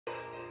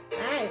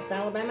Hi, it's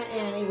Alabama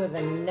Annie with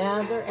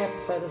another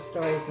episode of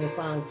Stories and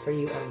Songs for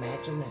You.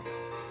 Imagine that.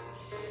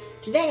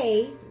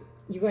 Today,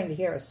 you're going to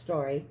hear a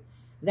story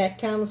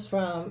that comes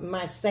from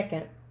my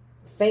second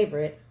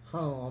favorite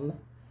home,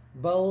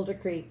 Boulder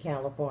Creek,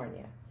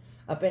 California,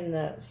 up in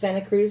the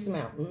Santa Cruz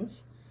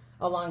Mountains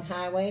along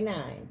Highway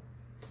 9.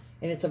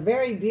 And it's a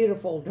very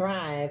beautiful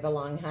drive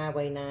along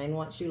Highway 9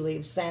 once you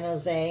leave San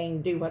Jose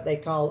and do what they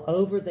call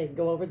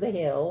go over the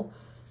hill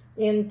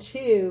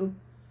into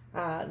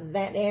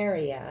that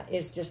area.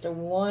 Is just a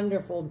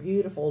wonderful,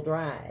 beautiful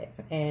drive,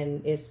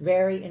 and it's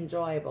very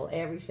enjoyable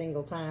every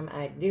single time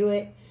I do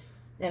it,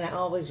 and I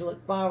always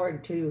look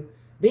forward to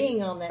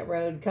being on that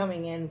road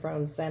coming in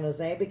from San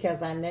Jose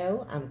because I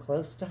know I'm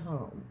close to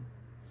home.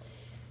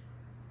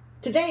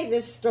 Today,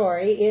 this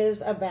story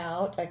is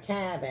about a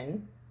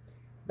cabin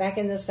back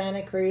in the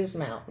Santa Cruz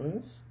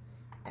Mountains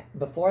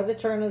before the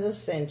turn of the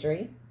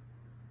century,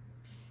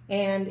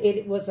 and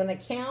it was an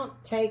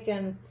account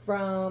taken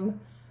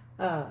from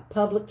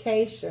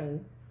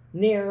publication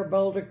near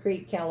Boulder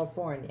Creek,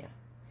 California.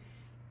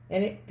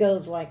 And it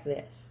goes like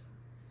this.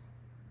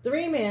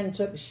 3 men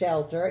took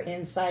shelter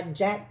inside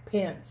Jack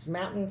Pent's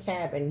mountain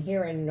cabin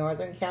here in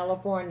Northern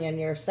California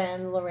near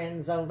San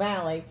Lorenzo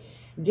Valley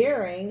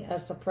during a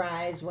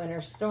surprise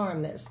winter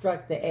storm that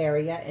struck the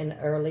area in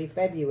early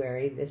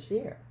February this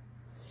year.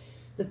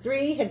 The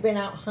 3 had been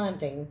out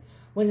hunting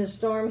when the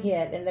storm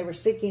hit, and they were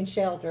seeking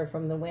shelter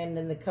from the wind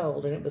and the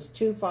cold, and it was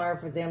too far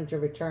for them to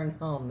return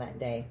home that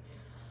day.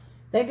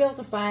 They built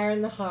a fire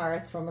in the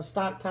hearth from a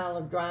stockpile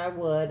of dry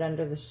wood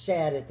under the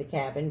shed at the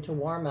cabin to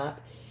warm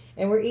up,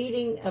 and were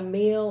eating a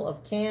meal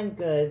of canned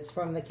goods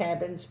from the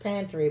cabin's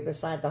pantry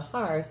beside the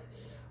hearth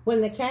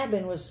when the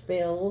cabin was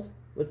filled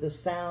with the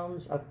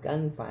sounds of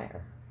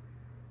gunfire.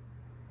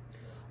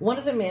 One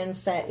of the men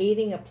sat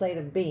eating a plate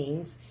of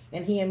beans,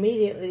 and he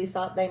immediately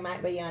thought they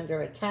might be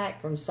under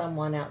attack from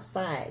someone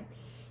outside.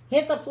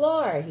 "Hit the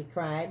floor!" he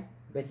cried,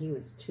 but he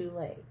was too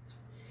late.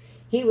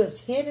 He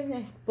was hit in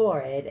the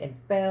forehead and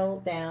fell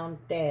down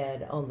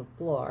dead on the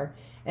floor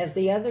as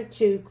the other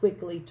 2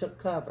 quickly took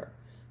cover,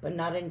 but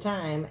not in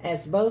time,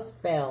 as both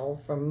fell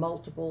from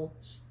multiple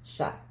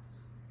shots.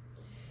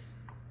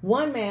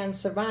 One man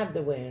survived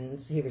the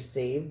wounds he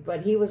received,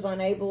 but he was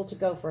unable to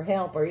go for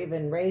help or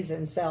even raise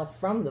himself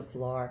from the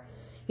floor.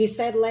 He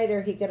said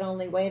later he could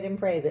only wait and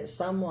pray that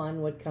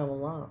someone would come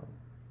along.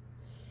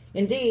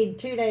 Indeed,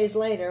 2 days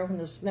later, when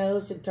the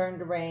snows had turned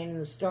to rain and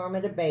the storm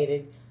had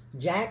abated,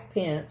 Jack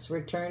Pence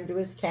returned to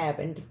his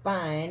cabin to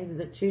find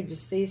the 2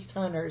 deceased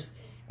hunters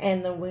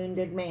and the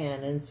wounded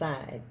man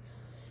inside.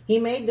 He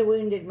made the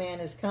wounded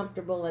man as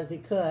comfortable as he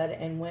could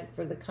and went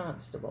for the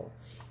constable.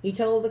 He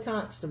told the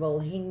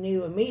constable he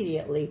knew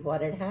immediately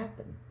what had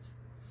happened.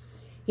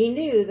 He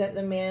knew that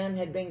the man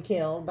had been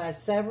killed by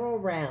several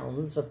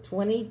rounds of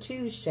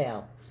 .22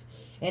 shells,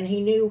 and he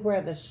knew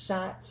where the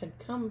shots had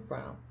come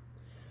from.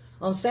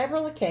 On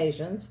several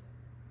occasions,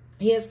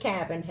 his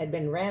cabin had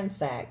been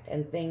ransacked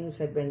and things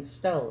had been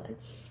stolen,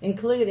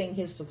 including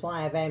his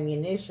supply of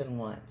ammunition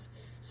once.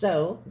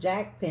 So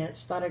Jack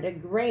Pence thought it a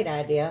great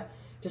idea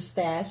to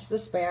stash the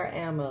spare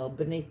ammo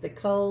beneath the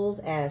cold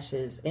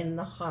ashes in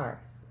the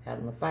hearth out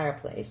in the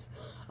fireplace,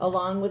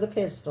 along with a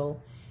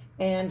pistol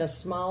and a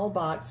small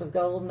box of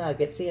gold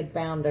nuggets he had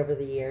found over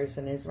the years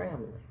in his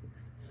ramblings.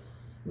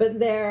 But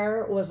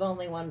there was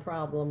only one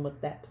problem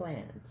with that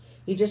plan.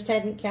 He just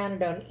hadn't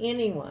counted on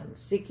anyone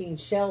seeking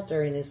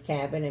shelter in his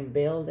cabin and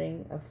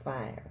building a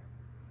fire.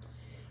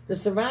 The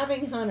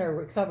surviving hunter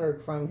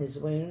recovered from his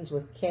wounds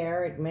with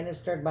care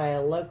administered by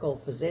a local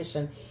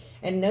physician,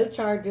 and no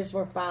charges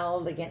were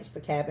filed against the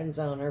cabin's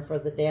owner for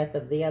the death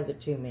of the other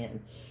 2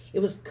 men. It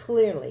was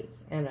clearly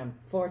an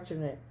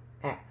unfortunate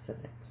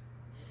accident.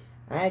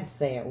 I'd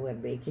say it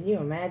would be. Can you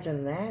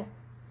imagine that?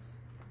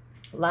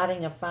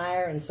 Lighting a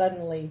fire and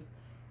suddenly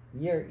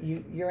you're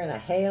in a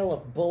hail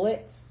of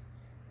bullets?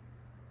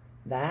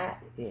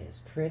 That is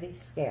pretty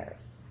scary.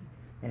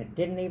 And it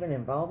didn't even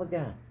involve a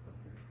gun.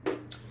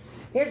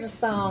 Here's a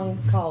song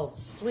called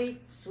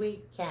Sweet,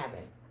 Sweet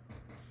Cabin.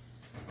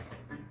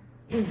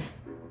 Do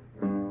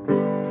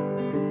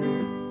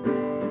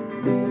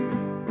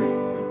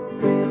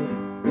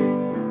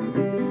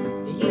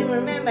you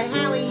remember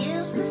how we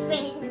used to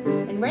sing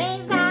and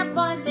raise our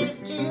voices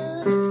to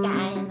the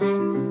sky in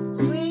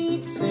that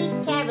sweet,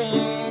 sweet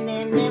cabin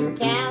in them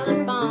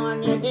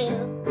California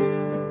hills?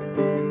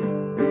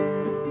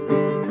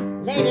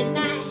 Late at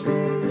night,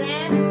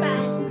 very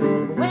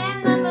fine,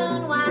 when the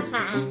moon was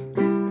high,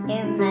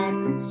 in that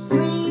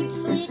sweet,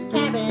 sweet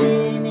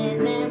cabin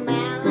in them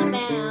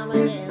Alabama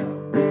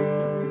hills.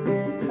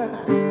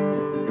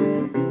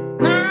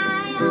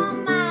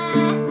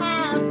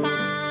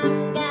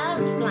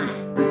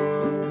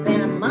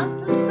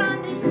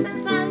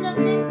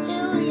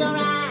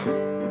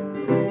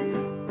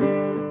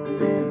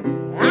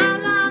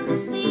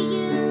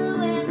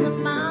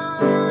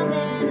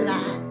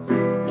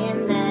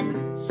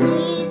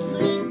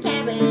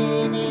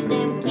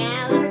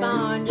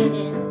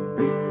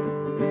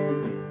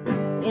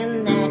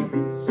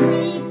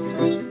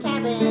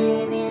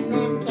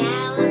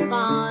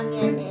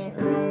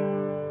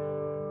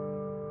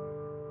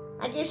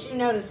 case you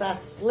notice, I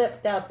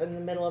slipped up in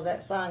the middle of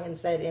that song and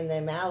said, in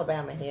them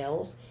Alabama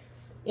hills.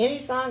 Any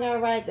song I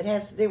write that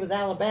has to do with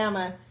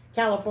Alabama,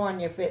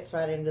 California fits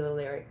right into the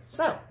lyrics.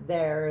 So,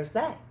 there's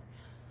that.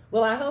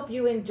 Well, I hope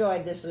you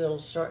enjoyed this little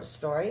short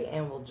story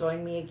and will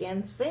join me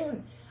again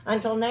soon.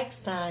 Until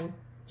next time,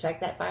 check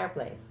that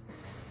fireplace.